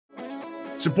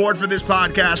Support for this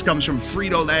podcast comes from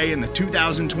Frito-Lay and the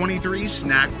 2023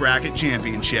 Snack Bracket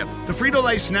Championship. The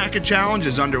Frito-Lay Snack-It Challenge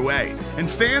is underway, and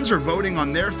fans are voting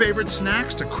on their favorite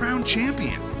snacks to crown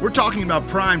champion. We're talking about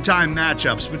prime-time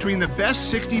matchups between the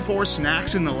best 64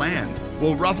 snacks in the land.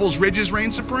 Will Ruffles Ridges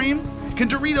reign supreme? Can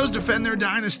Doritos defend their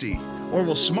dynasty? Or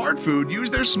will Smart Food use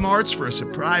their smarts for a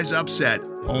surprise upset?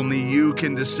 Only you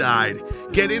can decide.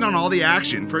 Get in on all the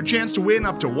action for a chance to win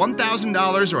up to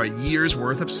 $1,000 or a year's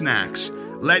worth of snacks.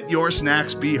 Let your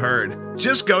snacks be heard.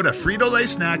 Just go to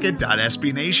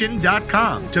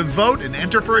fritolaysnacket.sbnation.com to vote and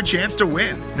enter for a chance to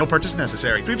win. No purchase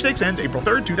necessary. Sweepstakes ends April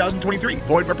 3rd, 2023.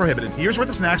 Void where prohibited. Year's worth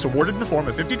of snacks awarded in the form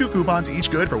of 52 coupons, each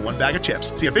good for one bag of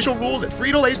chips. See official rules at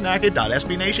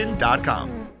fritolaysnacket.sbnation.com.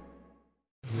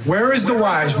 Where is the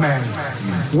wise man?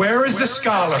 Where is the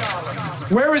scholar?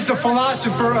 Where is the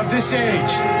philosopher of this age?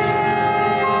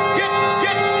 Get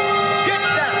down!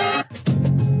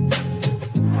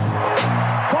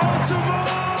 Baltimore!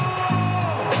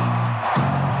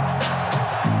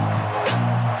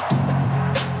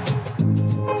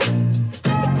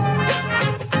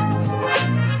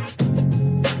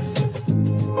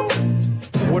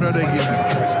 What are they giving?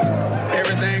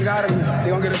 Everything out of me. They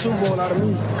gonna get a Super Bowl out of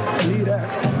me. Believe that.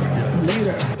 Believe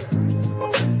that.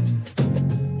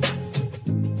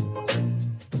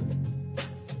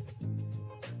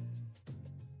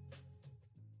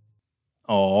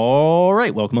 All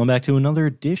right, welcome on back to another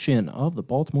edition of the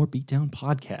Baltimore Beatdown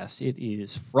Podcast. It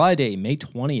is Friday, May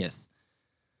 20th.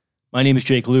 My name is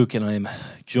Jake Luke, and I'm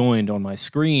joined on my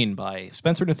screen by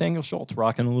Spencer Nathaniel Schultz,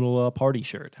 rocking a little party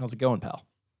shirt. How's it going, pal?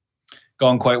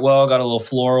 Going quite well. Got a little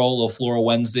floral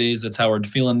Wednesdays. That's how we're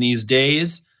feeling these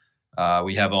days.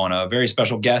 We have on a very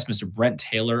special guest, Mr. Brent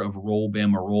Taylor of Roll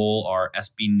Bama Roll, our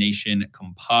SB Nation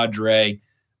compadre,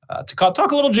 to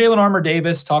talk a little Jalyn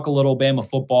Armour-Davis, talk a little Bama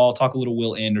football, talk a little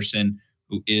Will Anderson,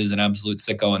 who is an absolute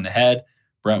sicko in the head.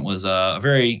 Brent was a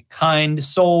very kind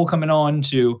soul coming on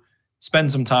to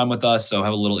spend some time with us, so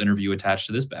have a little interview attached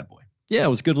to this bad boy. Yeah, it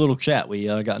was a good little chat. We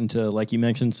got into, like you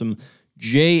mentioned, some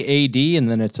JAD,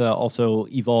 and then it also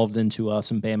evolved into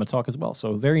some Bama talk as well.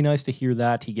 So very nice to hear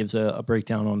that. He gives a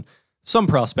breakdown on some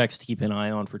prospects to keep an eye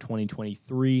on for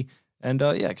 2023. And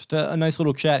just a nice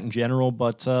little chat in general.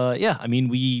 But I mean,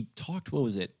 we talked, what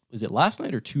was it? Was it last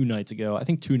night or 2 nights ago? I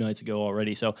think 2 nights ago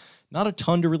already. So not a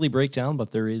ton to really break down,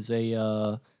 but there is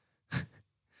a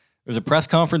there's a press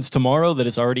conference tomorrow that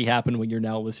has already happened when you're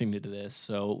now listening to this.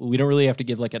 So we don't really have to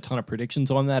give like a ton of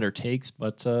predictions on that or takes,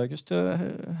 but just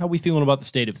how we feeling about the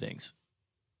state of things.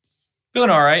 Feeling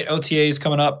all right. OTA is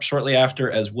coming up shortly after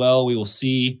as well. We will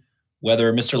see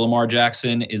whether Mr. Lamar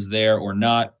Jackson is there or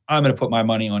not. I'm going to put my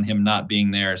money on him not being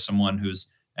there as someone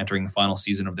who's entering the final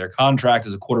season of their contract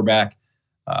as a quarterback,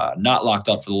 not locked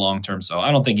up for the long term. So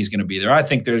I don't think he's going to be there. I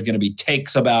think there's going to be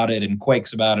takes about it and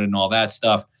quakes about it and all that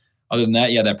stuff. Other than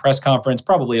that, that press conference,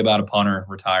 probably about a punter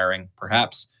retiring,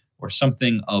 perhaps, or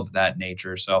something of that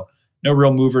nature. So no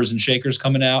real movers and shakers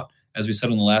coming out. As we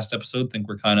said on the last episode, I think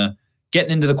we're kind of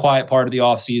getting into the quiet part of the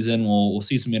offseason. We'll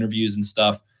see some interviews and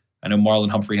stuff. I know Marlon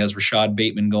Humphrey has Rashad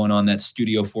Bateman going on that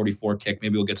Studio 44 kick.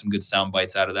 Maybe we'll get some good sound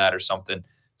bites out of that or something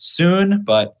soon,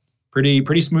 but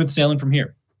pretty smooth sailing from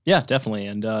here. Yeah, definitely.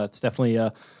 And it's definitely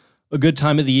a good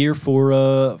time of the year for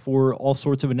all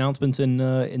sorts of announcements in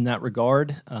that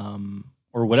regard,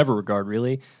 or whatever regard,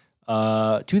 really.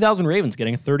 2,000 Ravens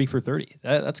getting a 30 for 30.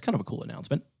 That's kind of a cool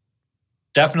announcement.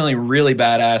 Definitely really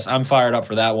badass. I'm fired up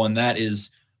for that one. That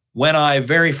is when I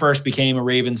very first became a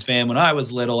Ravens fan when I was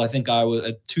little. I think I was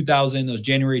at 2000. It was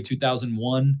January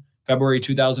 2001, February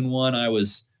 2001. I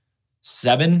was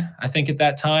 7, I think, at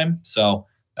that time. So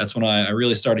that's when I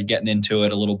really started getting into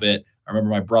it a little bit. I remember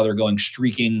my brother going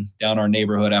streaking down our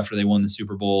neighborhood after they won the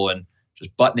Super Bowl and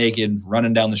just butt naked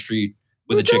running down the street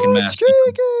with a chicken mask.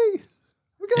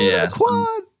 Yeah,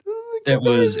 it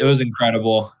was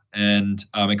incredible, and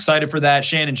I'm excited for that.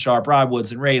 Shannon Sharp, Rod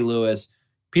Woodson, Ray Lewis,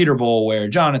 Peter Boulware,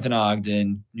 Jonathan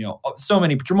Ogden, so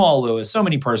many, Jamal Lewis, so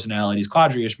many personalities.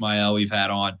 Quadri Ishmael we've had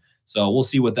on, so we'll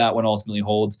see what that one ultimately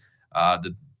holds.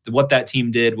 What that team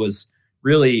did was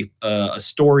really a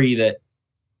story that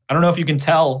I don't know if you can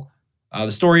tell.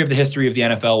 The story of the history of the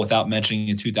NFL without mentioning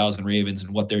the 2000 Ravens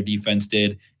and what their defense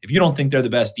did. If you don't think they're the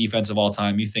best defense of all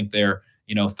time, you think they're,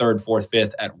 3rd, 4th,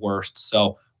 5th at worst.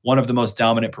 So one of the most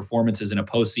dominant performances in a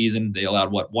postseason. They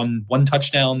allowed one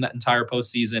touchdown that entire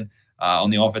postseason on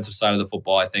the offensive side of the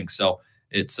football, I think. So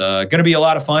it's going to be a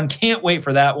lot of fun. Can't wait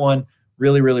for that one.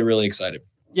 Really, really, really excited.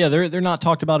 Yeah, they're not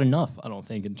talked about enough, I don't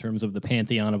think, in terms of the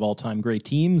pantheon of all-time great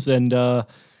teams. And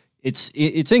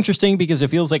It's interesting because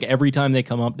it feels like every time they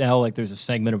come up now, like there's a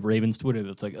segment of Ravens Twitter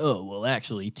that's like, oh, well,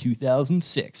 actually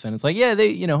 2006. And it's like, yeah,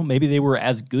 they, maybe they were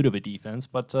as good of a defense,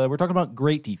 but we're talking about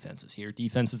great defenses here,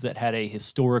 defenses that had a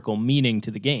historical meaning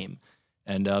to the game.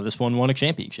 And this one won a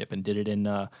championship and did it in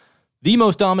the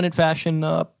most dominant fashion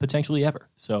potentially ever.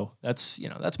 So that's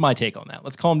my take on that.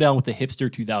 Let's calm down with the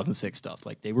hipster 2006 stuff.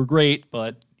 Like they were great,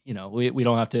 but we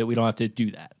don't have to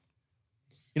do that.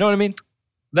 You know what I mean?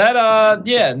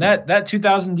 That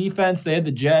 2000 defense, they had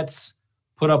the Jets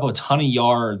put up a ton of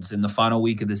yards in the final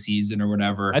week of the season or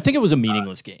whatever. I think it was a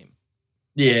meaningless game.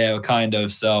 Yeah, kind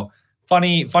of. So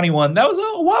funny one. That was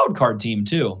a wild card team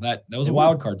too. That was a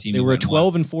wild card team. They were a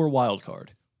 12-4 wild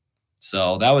card.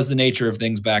 So that was the nature of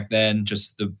things back then.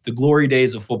 Just the glory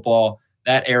days of football.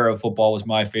 That era of football was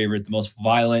my favorite. The most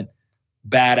violent,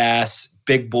 badass,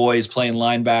 big boys playing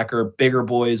linebacker, bigger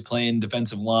boys playing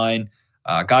defensive line.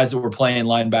 Guys that were playing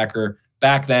linebacker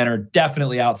back then are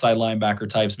definitely outside linebacker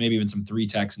types, maybe even some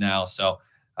 3-techs now. So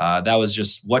that was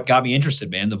just what got me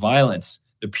interested, man. The violence,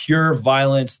 the pure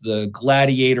violence, the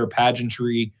gladiator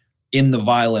pageantry in the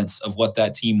violence of what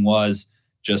that team was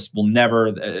just will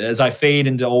never, as I fade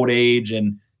into old age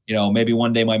and, maybe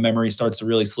one day my memory starts to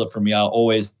really slip from me, I'll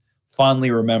always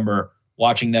fondly remember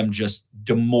watching them just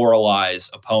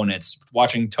demoralize opponents,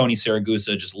 watching Tony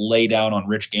Siragusa just lay down on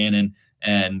Rich Gannon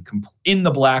and in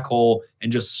the black hole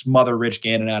and just smother Rich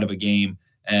Gannon out of a game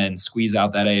and squeeze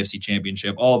out that AFC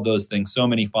championship. All of those things, so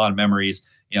many fond memories.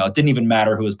 It didn't even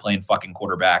matter who was playing fucking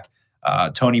quarterback.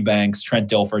 Tony Banks, Trent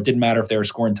Dilfer. It didn't matter if they were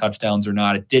scoring touchdowns or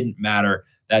not. It didn't matter.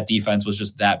 That defense was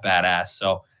just that badass.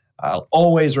 So I'll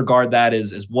always regard that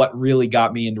as what really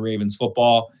got me into Ravens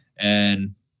football,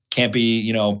 and can't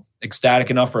be, ecstatic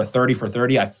enough for a 30 for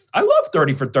 30. I love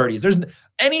 30 for 30s. There's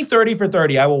any 30 for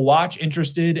 30 I will watch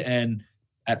interested and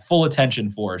at full attention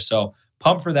for. So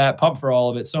pump for that, pump for all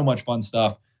of it. So much fun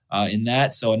stuff in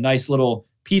that. So a nice little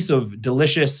piece of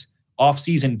delicious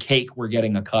off-season cake we're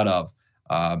getting a cut of.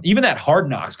 Even that Hard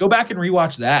Knocks, go back and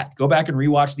rewatch that. Go back and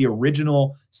rewatch the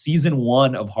original season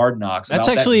 1 of Hard Knocks. That's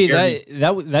actually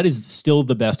that is still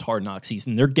the best Hard Knocks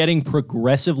season. They're getting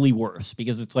progressively worse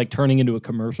because it's like turning into a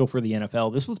commercial for the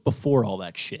NFL. This was before all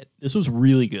that shit. This was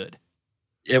really good.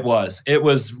 It was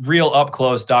real up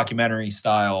close documentary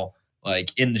style,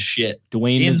 like in the shit.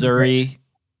 Dwayne Missouri.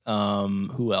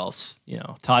 Who else?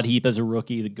 Todd Heap as a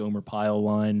rookie, the Gomer Pyle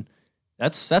line.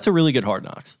 That's a really good Hard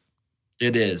Knocks.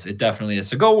 It is. It definitely is.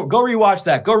 So go rewatch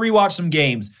that. Go rewatch some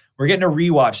games. We're getting a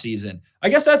rewatch season. I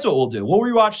guess that's what we'll do. We'll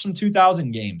rewatch some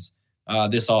 2000 games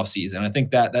this offseason. I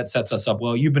think that sets us up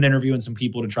well. You've been interviewing some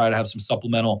people to try to have some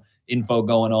supplemental info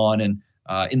going on, and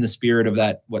in the spirit of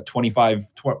that, 25?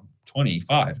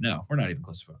 No, we're not even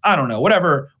close to it. I don't know.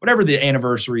 Whatever the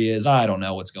anniversary is, I don't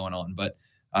know what's going on. But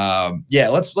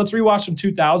let's rewatch some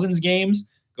 2000s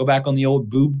games. Go back on the old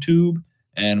boob tube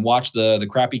and watch the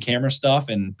crappy camera stuff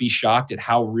and be shocked at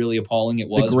how really appalling it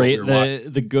was.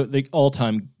 The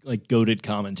all-time like goated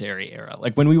commentary era.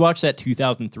 Like when we watched that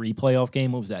 2003 playoff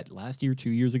game, what was that, last year,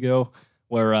 2 years ago,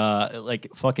 where like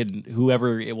fucking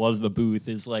whoever it was, the booth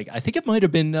is like, I think it might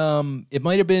have been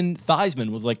Theismann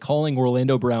was like calling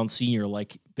Orlando Brown Sr.,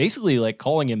 like basically like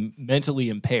calling him mentally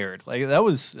impaired. Like that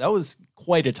was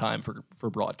quite a time for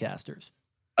broadcasters.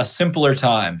 A simpler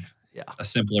time. Yeah. A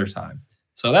simpler time.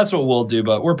 So that's what we'll do,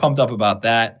 but we're pumped up about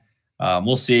that.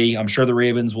 We'll see. I'm sure the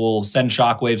Ravens will send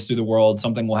shockwaves through the world.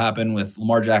 Something will happen with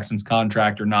Lamar Jackson's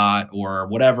contract or not, or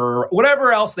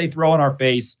whatever else they throw in our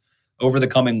face over the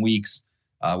coming weeks.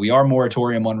 We are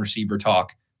moratorium on receiver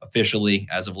talk officially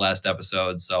as of last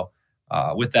episode. So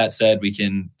with that said, we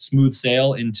can smooth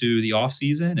sail into the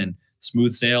offseason and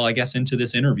smooth sail, I guess, into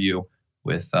this interview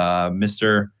with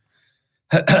Mr.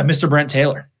 Brent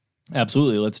Taylor.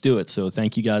 Absolutely. Let's do it. So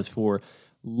thank you guys for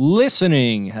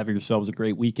listening. Have yourselves a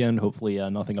great weekend. Hopefully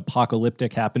nothing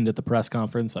apocalyptic happened at the press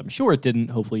conference. I'm sure it didn't.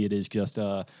 Hopefully it is just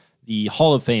the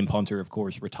Hall of Fame punter, of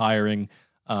course, retiring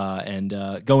and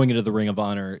going into the Ring of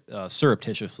Honor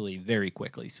surreptitiously very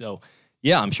quickly. So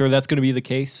yeah, I'm sure that's going to be the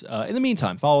case. In the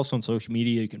meantime, follow us on social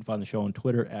media. You can find the show on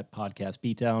Twitter at Podcast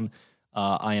Beatdown.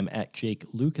 I am at Jake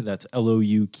Luke. That's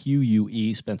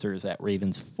LOUQUE. Spencer is at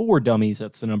Ravens 4 Dummies.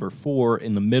 That's the number 4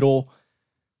 in the middle.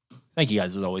 Thank you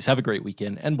guys as always. Have a great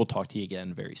weekend, and we'll talk to you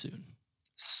again very soon.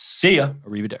 See ya.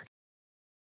 Arrivederci.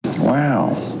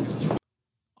 Wow.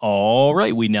 All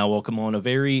right, we now welcome on a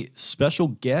very special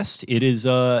guest. It is,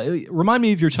 remind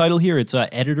me of your title here. It's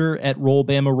editor at Roll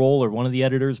Bama Roll, or one of the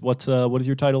editors. What is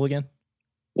your title again?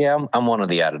 Yeah, I'm one of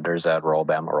the editors at Roll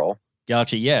Bama Roll.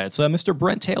 Gotcha. Yeah, it's Mr.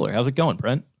 Brent Taylor. How's it going,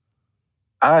 Brent?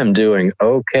 I'm doing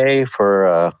okay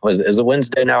for, is it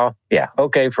Wednesday now? Yeah,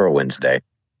 okay for a Wednesday.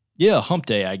 Yeah, hump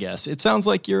day, I guess. It sounds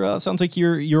like you're on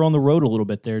the road a little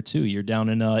bit there too. You're down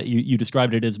in you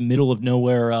described it as middle of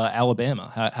nowhere,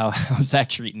 Alabama. How's that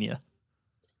treating you?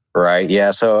 Right. Yeah.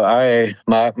 So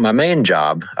my main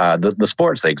job, the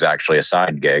sports thing's actually a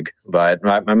side gig, but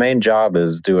my main job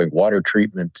is doing water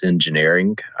treatment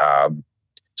engineering.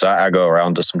 So I go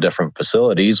around to some different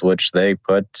facilities, which they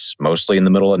put mostly in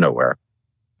the middle of nowhere.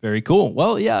 Very cool.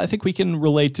 Well, yeah, I think we can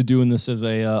relate to doing this as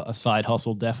a side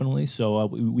hustle, definitely. So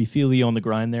we feel you on the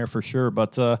grind there for sure.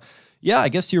 But yeah, I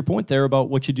guess to your point there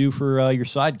about what you do for your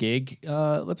side gig,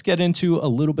 let's get into a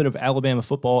little bit of Alabama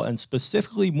football, and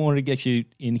specifically wanted to get you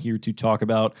in here to talk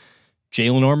about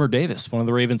Jalyn Armour-Davis, one of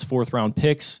the Ravens' 4th-round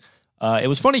picks. It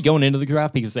was funny going into the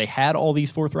draft because they had all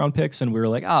these 4th-round picks, and we were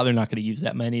like, they're not going to use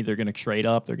that many. They're going to trade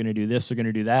up. They're going to do this. They're going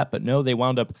to do that. But no, they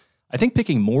wound up, I think,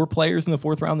 picking more players in the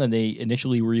 4th round than they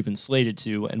initially were even slated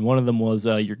to, and one of them was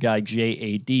your guy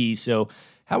JAD. So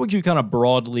how would you kind of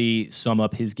broadly sum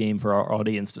up his game for our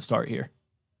audience to start here?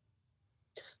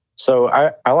 So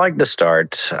I like to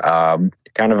start,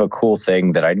 kind of a cool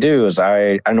thing that I do is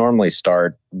I normally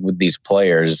start with these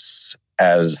players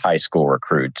as high school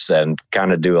recruits and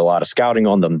kind of do a lot of scouting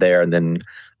on them there. And then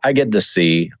I get to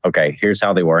see, okay, here's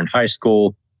how they were in high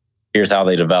school. Here's how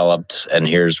they developed, and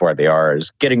here's where they are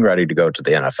is getting ready to go to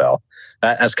the NFL.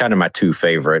 That's kind of my 2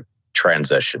 favorite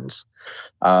transitions.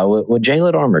 With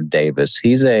Jalyn Armour-Davis,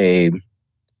 he's a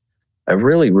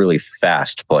really, really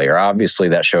fast player. Obviously,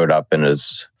 that showed up in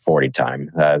his 40 time.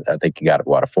 I think he got, a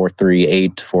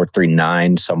 4.38,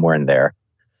 4.39, somewhere in there.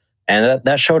 And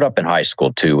that showed up in high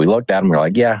school, too. We looked at him, we're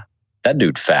like, yeah, that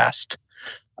dude fast.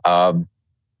 But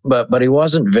he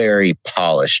wasn't very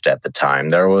polished at the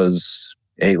time.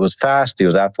 He was fast, he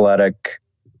was athletic,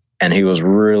 and he was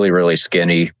really, really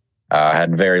skinny,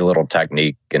 had very little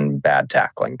technique and bad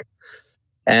tackling.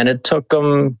 And it took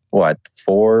him,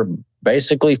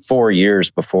 basically 4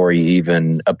 years before he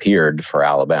even appeared for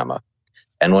Alabama.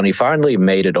 And when he finally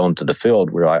made it onto the field,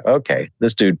 we were like, okay,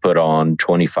 this dude put on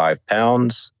 25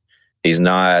 pounds. He's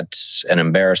not an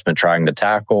embarrassment trying to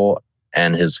tackle,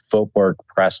 and his footwork,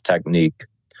 press technique,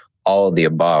 all of the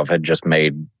above had just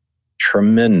made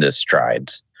tremendous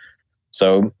strides.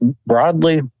 So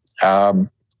broadly,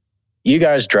 you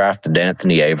guys drafted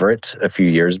Anthony Averett a few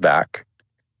years back.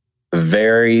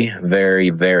 Very,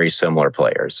 very, very similar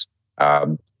players.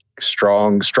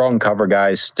 Strong cover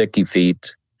guys, sticky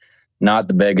feet, not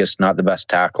the biggest, not the best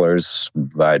tacklers,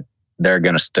 but they're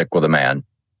going to stick with a man.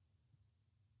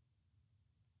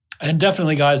 And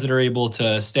definitely guys that are able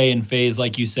to stay in phase,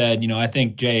 like you said. I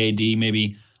think JAD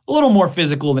maybe a little more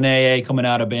physical than AA coming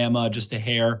out of Bama, just a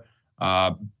hair.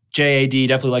 JAD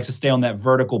definitely likes to stay on that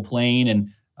vertical plane, and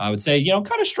I would say,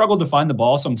 kind of struggled to find the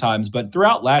ball sometimes. But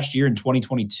throughout last year in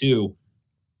 2022,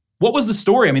 what was the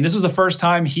story? I mean, this is the first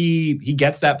time he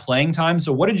gets that playing time.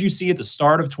 So what did you see at the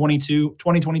start of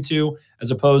 2022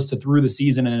 as opposed to through the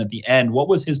season and at the end? What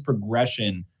was his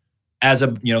progression as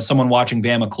someone watching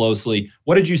Bama closely?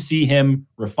 What did you see him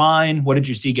refine? What did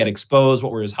you see get exposed?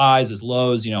 What were his highs, his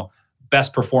lows,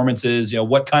 best performances?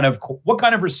 What kind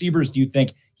of receivers do you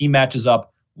think he matches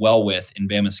up well with in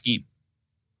Bama's scheme?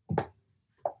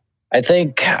 I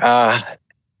think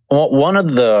one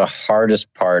of the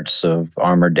hardest parts of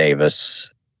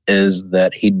Armour-Davis is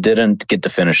that he didn't get to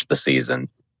finish the season.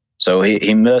 So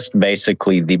he missed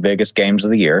basically the biggest games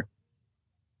of the year.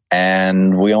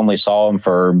 And we only saw him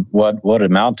for what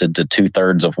amounted to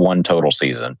 2/3 of one total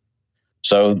season.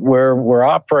 So we're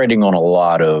operating on a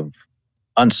lot of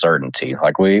uncertainty.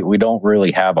 Like we don't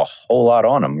really have a whole lot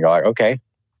on him. You're like, okay,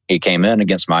 he came in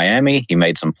against Miami. He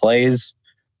made some plays.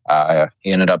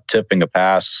 He ended up tipping a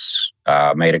pass,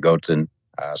 made it go to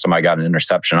somebody got an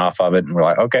interception off of it. And we're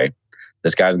like, okay,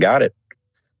 this guy's got it.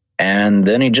 And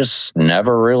then he just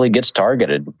never really gets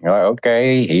targeted. You're like,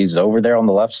 okay, he's over there on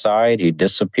the left side. He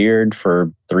disappeared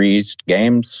for 3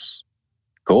 games.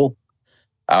 Cool.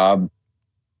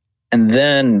 And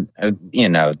then,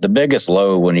 the biggest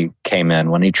low when he came in,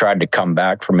 when he tried to come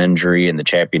back from injury in the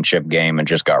championship game and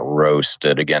just got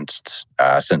roasted against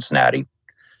Cincinnati.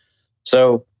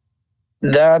 So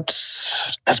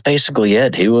that's basically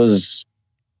it. He was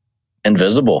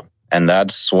invisible, and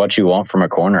that's what you want from a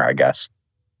corner, I guess.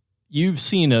 You've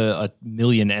seen a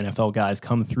million NFL guys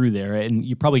come through there, and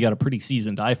you probably got a pretty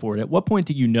seasoned eye for it. At what point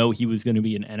did you know he was going to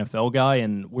be an NFL guy,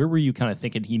 and where were you kind of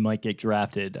thinking he might get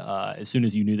drafted as soon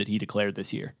as you knew that he declared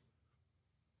this year?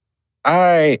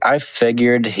 I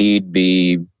figured he'd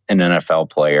be an NFL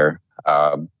player,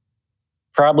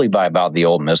 probably by about the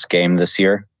Ole Miss game this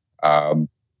year.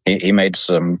 He made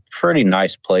some pretty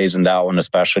nice plays in that one,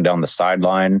 especially down the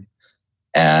sideline,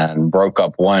 and broke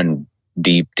up one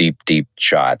deep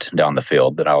shot down the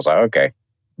field. And I was like, okay,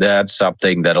 that's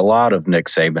something that a lot of Nick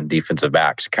Saban defensive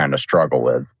backs kind of struggle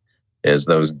with, is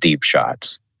those deep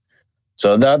shots.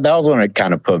 So that was when it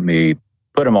kind of put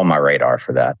him on my radar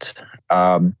for that.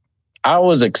 I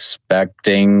was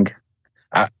expecting,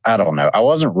 I don't know, I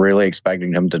wasn't really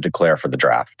expecting him to declare for the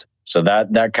draft. So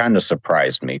that kind of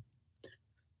surprised me.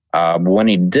 When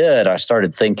he did, I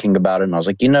started thinking about it, and I was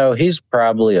like, he's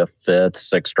probably a 5th,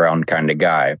 6th round kind of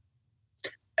guy.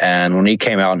 And when he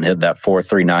came out and hit that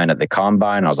 4.39 at the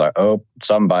combine, I was like, oh,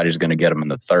 somebody's going to get him in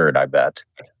the 3rd, I bet.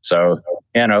 So,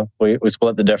 we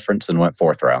split the difference and went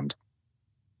 4th round.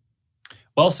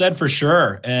 Well said for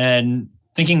sure. And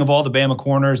thinking of all the Bama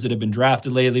corners that have been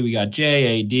drafted lately, we got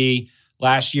J.A.D.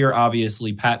 last year,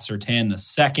 obviously Pat Surtain the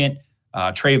 2nd,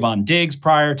 Trayvon Diggs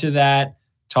prior to that,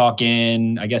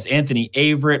 talking, I guess, Anthony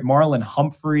Averett, Marlon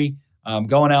Humphrey,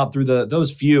 going out through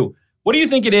those few. What do you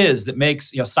think it is that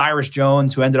makes, Cyrus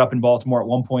Jones, who ended up in Baltimore at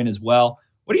one point as well,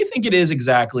 what do you think it is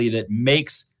exactly that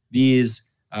makes these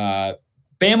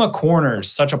Bama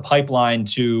corners such a pipeline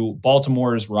to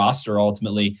Baltimore's roster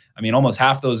ultimately? I mean, almost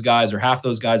half those guys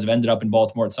have ended up in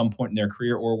Baltimore at some point in their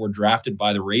career or were drafted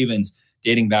by the Ravens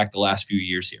dating back the last few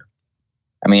years here.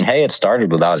 I mean, hey, it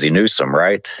started with Ozzie Newsome,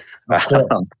 right? Of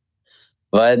course.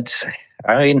 But,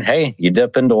 I mean, hey, you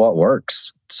dip into what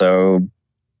works. So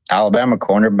Alabama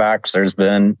cornerbacks,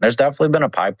 there's definitely been a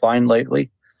pipeline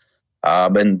lately.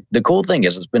 And the cool thing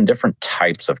is it's been different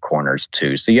types of corners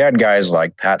too. So you had guys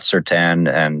like Pat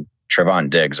Surtain and Trayvon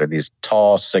Diggs are these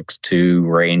tall 6'2",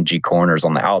 rangy corners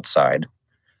on the outside.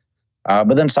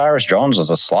 But then Cyrus Jones was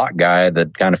a slot guy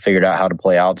that kind of figured out how to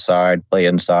play outside, play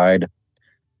inside.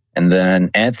 And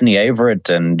then Anthony Averett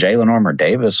and Jalyn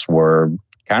Armour-Davis were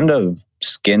kind of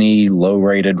skinny,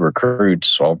 low-rated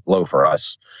recruits, well, low for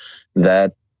us,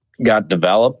 that got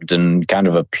developed and kind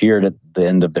of appeared at the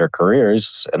end of their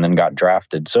careers and then got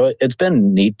drafted. So it's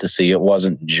been neat to see. It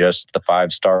wasn't just the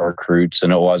 5-star recruits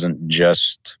and it wasn't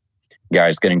just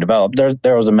guys getting developed.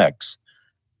 There was a mix.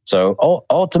 So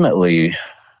ultimately,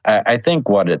 I think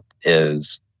what it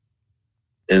is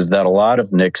that a lot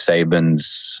of Nick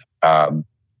Saban's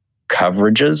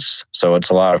coverages, so it's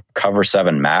a lot of cover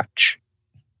 7 match,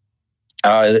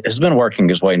 has been working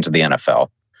his way into the NFL.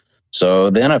 So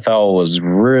the NFL was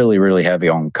really, really heavy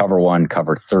on cover 1,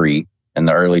 cover 3 in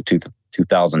the early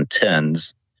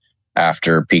 2010s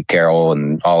after Pete Carroll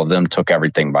and all of them took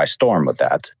everything by storm with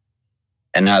that.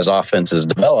 And as offenses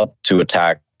developed to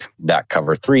attack that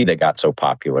cover 3 that got so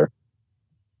popular,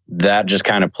 that just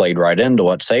kind of played right into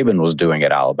what Saban was doing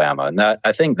at Alabama. And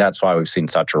I think that's why we've seen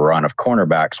such a run of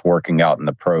cornerbacks working out in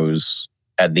the pros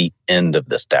at the end of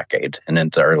this decade and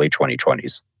into the early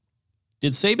 2020s.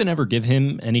 Did Saban ever give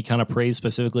him any kind of praise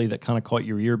specifically that kind of caught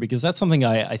your ear? Because that's something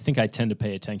I think I tend to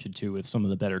pay attention to with some of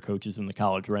the better coaches in the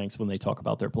college ranks when they talk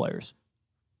about their players.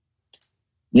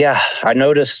 Yeah, I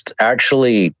noticed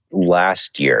actually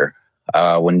last year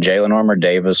when Jalyn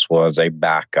Armour-Davis was a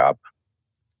backup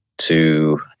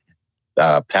to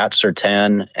Pat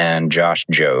Surtain and Josh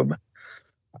Jobe.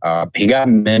 He got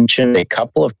mentioned a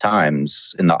couple of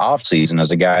times in the offseason as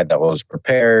a guy that was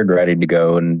prepared, ready to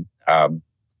go, and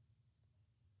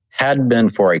had been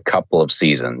for a couple of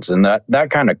seasons. And that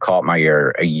kind of caught my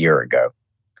ear a year ago.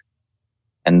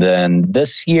 And then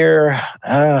this year,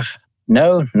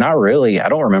 no, not really. I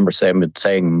don't remember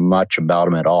saying much about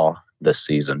him at all this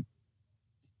season.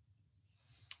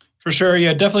 For sure,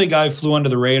 yeah, definitely a guy who flew under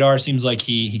the radar. Seems like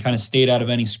he kind of stayed out of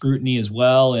any scrutiny as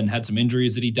well and had some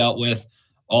injuries that he dealt with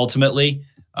ultimately.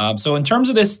 So in terms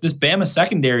of this Bama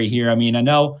secondary here, I mean, I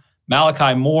know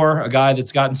Malachi Moore, a guy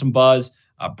that's gotten some buzz.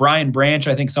 Brian Branch,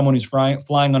 I think someone who's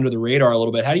flying under the radar a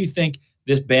little bit. How do you think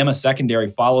this Bama secondary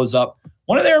follows up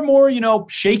one of their more,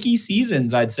 shaky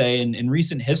seasons, I'd say, in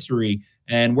recent history?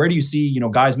 And where do you see,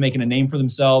 guys making a name for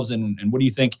themselves? And what do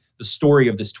you think the story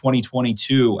of this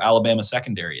 2022 Alabama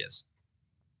secondary is?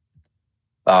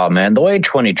 Oh, man, the way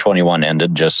 2021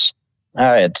 ended just,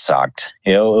 it sucked.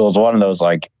 It was one of those,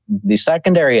 like, the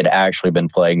secondary had actually been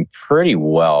playing pretty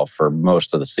well for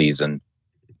most of the season.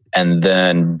 And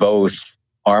then both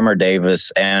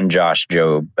Armour-Davis and Josh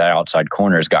Jobe, outside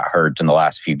corners, got hurt in the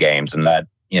last few games. And that,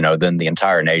 then the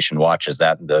entire nation watches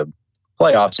that in the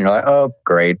playoffs. And you're like, oh,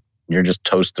 great. You're just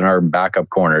toasting our backup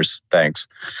corners. Thanks.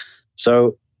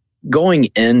 So going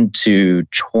into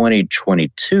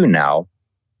 2022 now,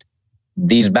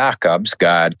 these backups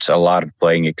got a lot of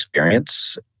playing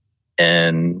experience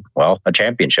in, a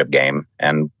championship game.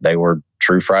 And they were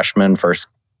true freshmen, first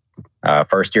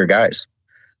year guys.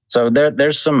 So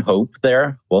there's some hope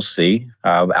there. We'll see.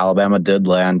 Alabama did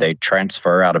land a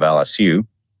transfer out of LSU,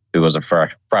 who was a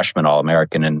freshman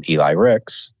All-American in Eli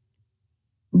Ricks.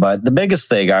 But the biggest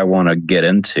thing I want to get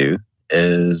into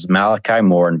is Malachi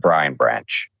Moore and Brian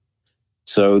Branch.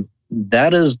 So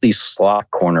that is the slot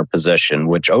corner position,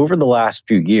 which over the last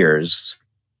few years,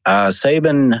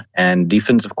 Saban and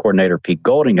defensive coordinator Pete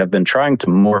Golding have been trying to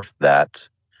morph that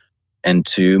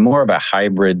into more of a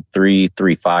hybrid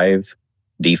 3-3-5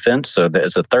 defense. So that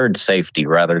it's a third safety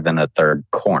rather than a third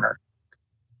corner.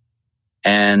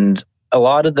 And a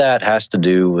lot of that has to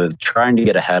do with trying to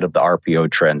get ahead of the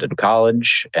RPO trend in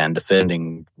college and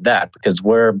defending that, because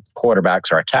where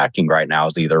quarterbacks are attacking right now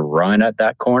is either run at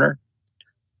that corner,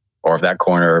 or if that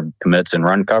corner commits in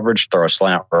run coverage, throw a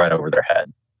slant right over their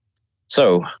head.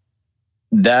 So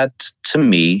that, to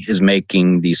me, is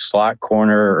making the slot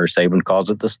corner, or Saban calls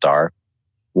it the star,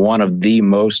 one of the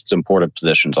most important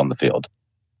positions on the field.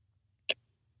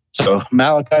 So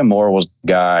Malachi Moore was the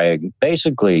guy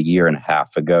basically a year and a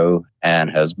half ago and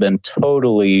has been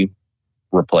totally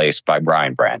replaced by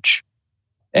Brian Branch.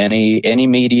 Any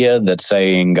media that's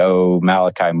saying, oh,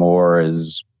 Malachi Moore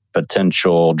is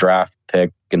potential draft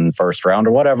pick in the first round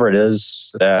or whatever it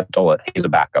is, he's a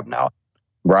backup now.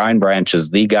 Brian Branch is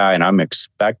the guy, and I'm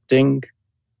expecting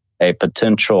a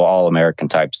potential All-American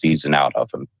type season out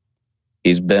of him.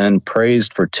 He's been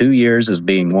praised for 2 years as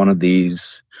being one of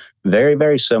these very,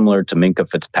 very similar to Minkah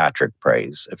Fitzpatrick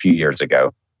praise a few years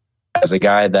ago, as a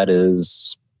guy that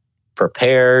is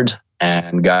prepared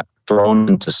and got thrown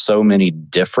into so many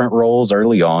different roles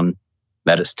early on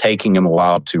that it's taking him a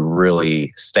while to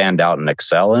really stand out and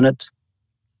excel in it.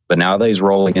 But now that he's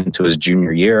rolling into his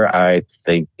junior year, I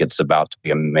think it's about to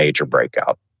be a major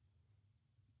breakout.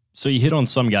 So you hit on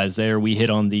some guys there. We hit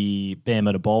on the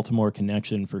Bama to Baltimore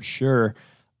connection for sure.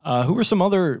 Who are some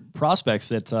other prospects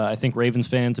that I think Ravens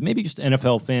fans and maybe just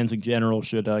NFL fans in general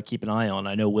should keep an eye on?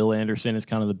 I know Will Anderson is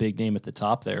kind of the big name at the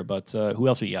top there, but who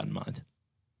else have you got in mind?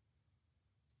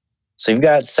 So you've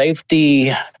got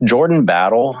safety. Jordan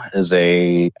Battle is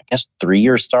a,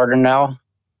 3-year starter now.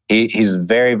 He's a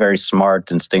very, very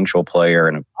smart, instinctual player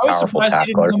and a powerful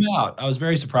tackler. I was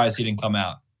very surprised he didn't come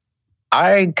out.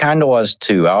 I kind of was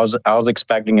too. I was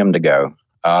expecting him to go.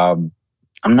 I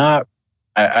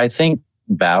think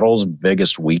Battle's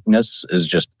biggest weakness is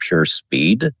just pure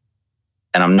speed,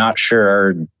 and I'm not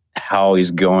sure how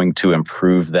he's going to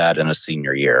improve that in a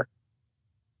senior year.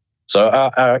 So,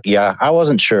 I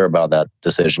wasn't sure about that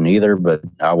decision either, but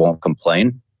I won't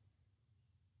complain.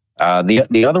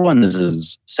 The other one is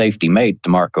his safety mate,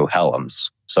 DeMarco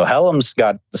Helms. So Helms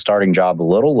got the starting job a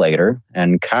little later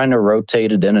and kind of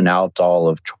rotated in and out all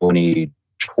of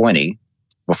 2020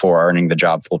 before earning the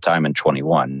job full-time in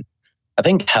 21. I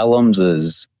think Helms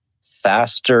is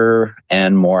faster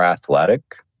and more athletic,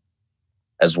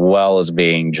 as well as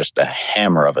being just a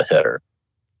hammer of a hitter.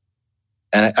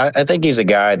 And I think he's a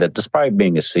guy that, despite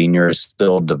being a senior, is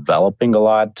still developing a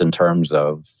lot in terms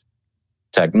of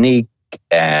technique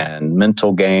and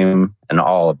mental game and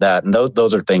all of that. And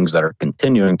those are things that are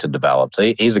continuing to develop.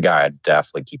 So he's a guy I'd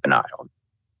definitely keep an eye on.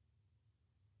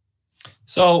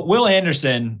 So Will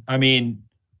Anderson, I mean,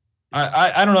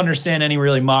 I don't understand any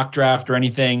really mock draft or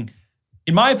anything.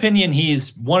 In my opinion,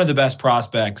 he's one of the best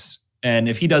prospects. And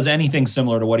if he does anything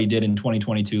similar to what he did in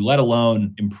 2022, let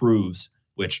alone improves,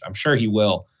 which I'm sure he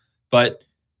will. But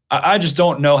I just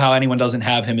don't know how anyone doesn't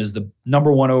have him as the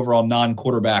number one overall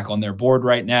non-quarterback on their board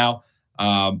right now.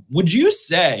 Would you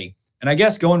say, and I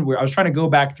guess I was trying to go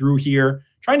back through here,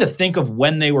 trying to think of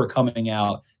when they were coming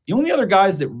out. The only other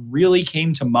guys that really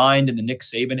came to mind in the Nick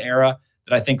Saban era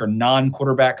that I think are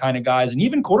non-quarterback kind of guys, and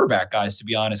even quarterback guys, to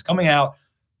be honest, coming out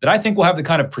that I think will have the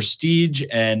kind of prestige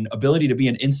and ability to be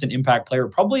an instant impact player,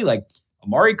 probably like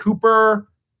Amari Cooper,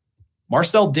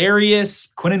 Marcel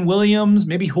Darius, Quinnen Williams,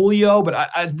 maybe Julio, but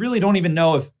I really don't even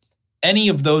know if any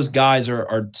of those guys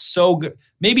are so good.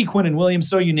 Maybe Quinnen Williams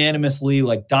so unanimously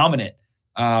like dominant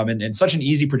and such an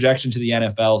easy projection to the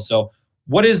NFL. So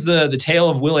what is the tale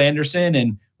of Will Anderson,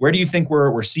 and where do you think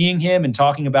we're seeing him and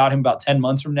talking about him about 10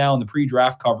 months from now in the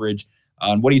pre-draft coverage?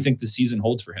 And what do you think the season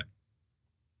holds for him?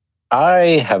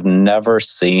 I have never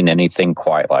seen anything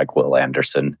quite like Will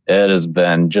Anderson. It has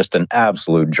been just an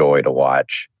absolute joy to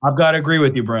watch. I've got to agree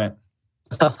with you, Brent.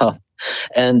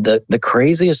 And the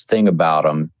craziest thing about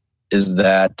him is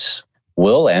that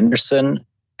Will Anderson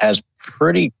has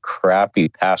pretty crappy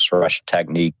pass rush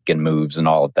technique and moves and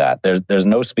all of that. There's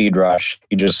no speed rush.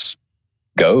 He just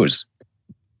goes.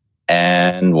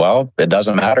 And, well, it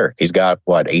doesn't matter. He's got,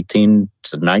 18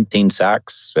 to 19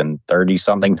 sacks and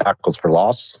 30-something tackles for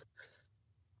loss.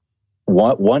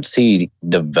 Once he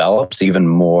develops even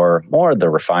more of the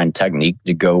refined technique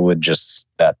to go with just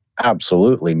that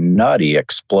absolutely nutty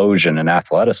explosion in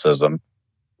athleticism,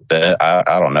 that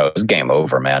I don't know, it's game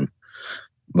over, man.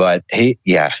 But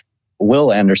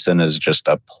Will Anderson is just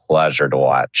a pleasure to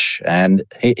watch. And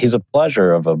he's a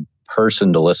pleasure of a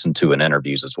person to listen to in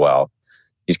interviews as well.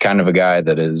 He's kind of a guy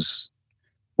that is,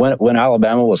 when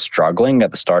Alabama was struggling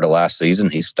at the start of last season,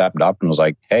 he stepped up and was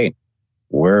like, hey,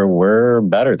 we're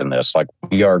better than this. Like,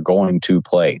 we are going to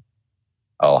play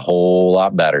a whole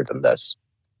lot better than this.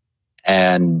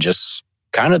 And just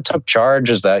kind of took charge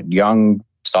as that young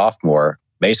sophomore,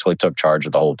 basically took charge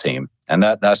of the whole team. And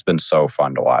that's been so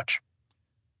fun to watch.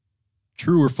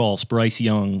 True or false, Bryce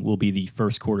Young will be the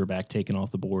first quarterback taken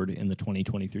off the board in the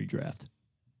 2023 draft?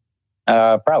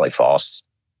 Probably false.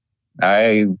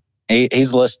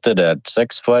 He's listed at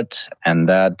 6 foot, and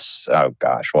that's, oh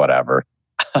gosh, whatever.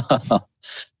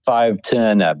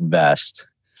 5'10" at best.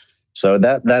 So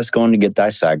that's going to get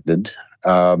dissected.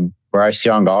 Bryce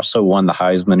Young also won the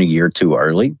Heisman a year too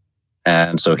early.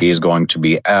 And so he is going to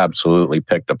be absolutely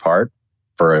picked apart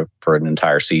for an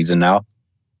entire season now.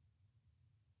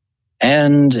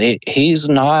 And he's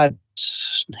not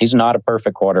a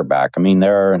perfect quarterback. I mean,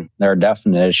 there are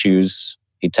definite issues.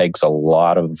 He takes a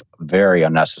lot of very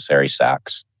unnecessary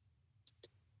sacks.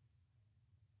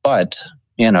 But,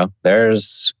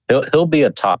 he'll be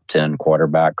a top 10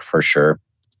 quarterback for sure.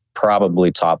 Probably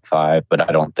top 5, but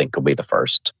I don't think he'll be the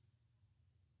first.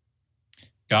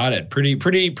 Got it.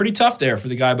 Pretty tough there for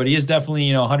the guy, but he is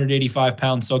definitely, 185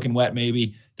 pounds soaking wet,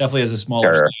 maybe. Definitely has a smaller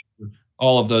stature.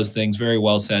 All of those things. Very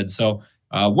well said. So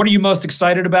what are you most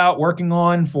excited about working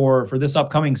on for this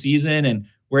upcoming season? And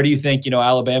where do you think,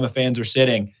 Alabama fans are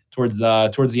sitting towards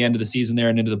the end of the season there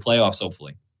and into the playoffs,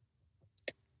 hopefully?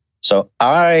 So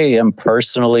I am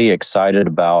personally excited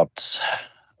about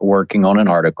working on an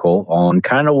article on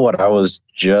kind of what I was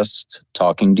just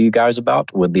talking to you guys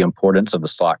about with the importance of the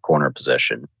slot corner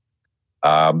position.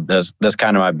 That's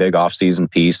kind of my big off-season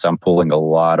piece. I'm pulling a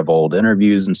lot of old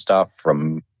interviews and stuff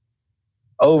from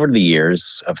over the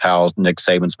years of how Nick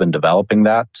Saban's been developing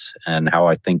that and how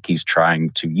I think he's trying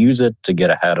to use it to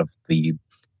get ahead of the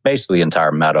basically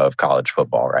entire meta of college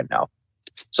football right now.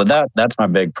 So that's my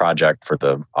big project for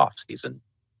the offseason.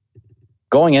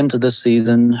 Going into this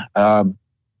season,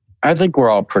 I think we're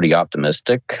all pretty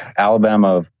optimistic.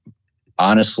 Alabama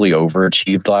honestly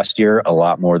overachieved last year a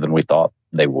lot more than we thought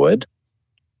they would,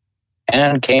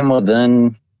 and came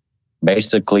within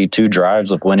basically 2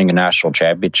 drives of winning a national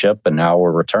championship, and now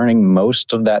we're returning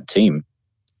most of that team.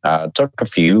 Took a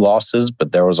few losses,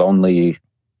 but there was only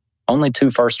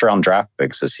 2 first-round draft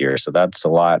picks this year, so that's a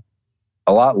lot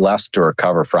less to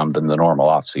recover from than the normal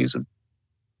offseason.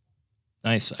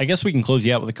 Nice. I guess we can close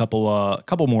you out with a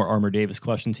couple more Armour-Davis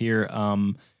questions here.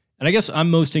 And I guess I'm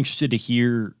most interested to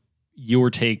hear your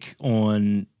take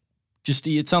on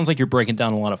it sounds like you're breaking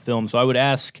down a lot of film. So I would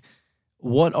ask,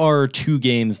 what are 2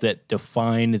 games that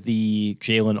define the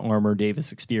Jalyn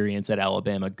Armour-Davis experience at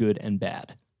Alabama, good and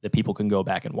bad, that people can go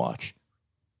back and watch?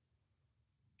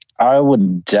 I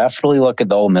would definitely look at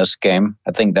the Ole Miss game.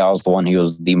 I think that was the one he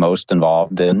was the most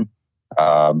involved in.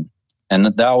 And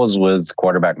that was with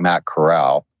quarterback Matt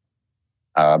Corral,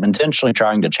 intentionally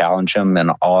trying to challenge him.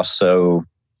 And also,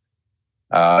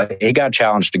 he got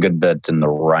challenged a good bit in the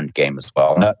run game as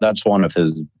well. That's one of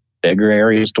his bigger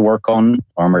areas to work on.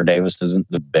 Armour-Davis isn't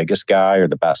the biggest guy or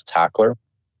the best tackler.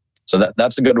 So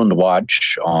that's a good one to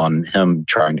watch on him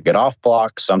trying to get off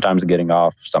blocks, sometimes getting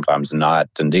off, sometimes not,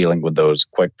 and dealing with those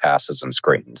quick passes and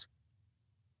screens.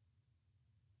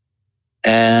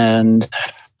 And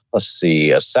let's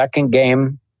see, a second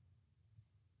game,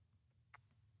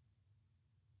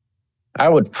 I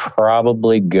would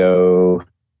probably go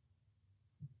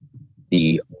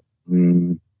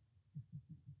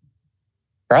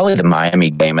probably the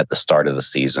Miami game at the start of the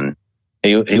season.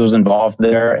 He was involved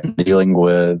there and dealing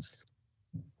with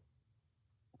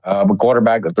a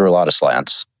quarterback that threw a lot of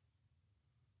slants,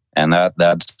 and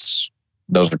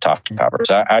those are tough to cover.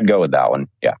 So I'd go with that one.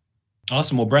 Yeah.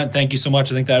 Awesome. Well, Brent, thank you so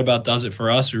much. I think that about does it for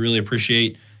us. We really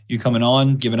appreciate you coming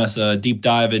on, giving us a deep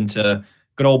dive into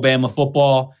good old Bama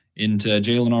football, into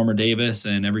Jalyn Armour-Davis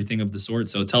and everything of the sort.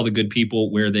 So tell the good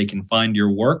people where they can find your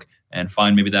work and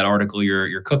find maybe that article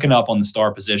you're cooking up on the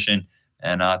star position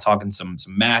and talking some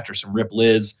match or some rip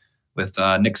Liz with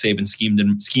Nick Saban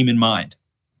scheme in mind.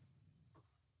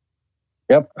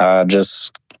 Yep.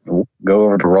 Just go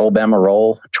over to Roll Bama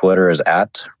Roll. Twitter is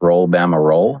at Roll Bama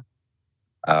Roll.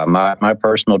 My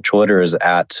personal Twitter is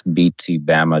at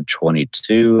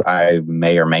BTBama22. I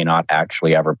may or may not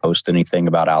actually ever post anything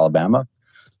about Alabama,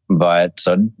 but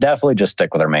so definitely just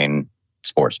stick with our main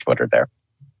sports Twitter there.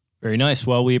 Very nice.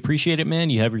 Well, we appreciate it,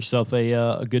 man. You have yourself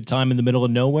a good time in the middle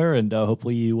of nowhere, and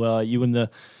hopefully you and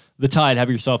the Tide have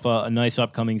yourself a nice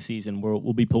upcoming season.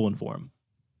 We'll be pulling for them.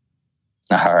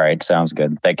 All right. Sounds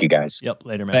good. Thank you, guys. Yep.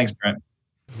 Later, man. Thanks, Brent.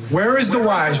 Where is the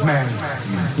wise man?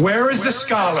 Where is the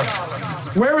scholar?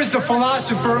 Where is the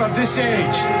philosopher of this age?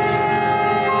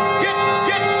 Get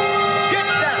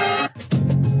down!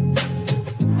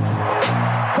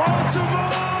 Baltimore!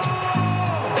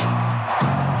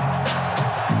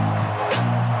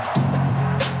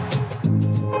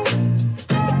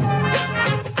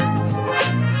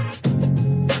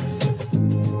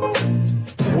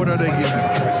 What are they getting?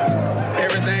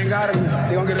 Everything out of me.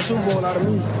 They gonna get a Super Bowl out of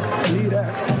me. Believe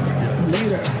that. Believe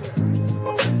that.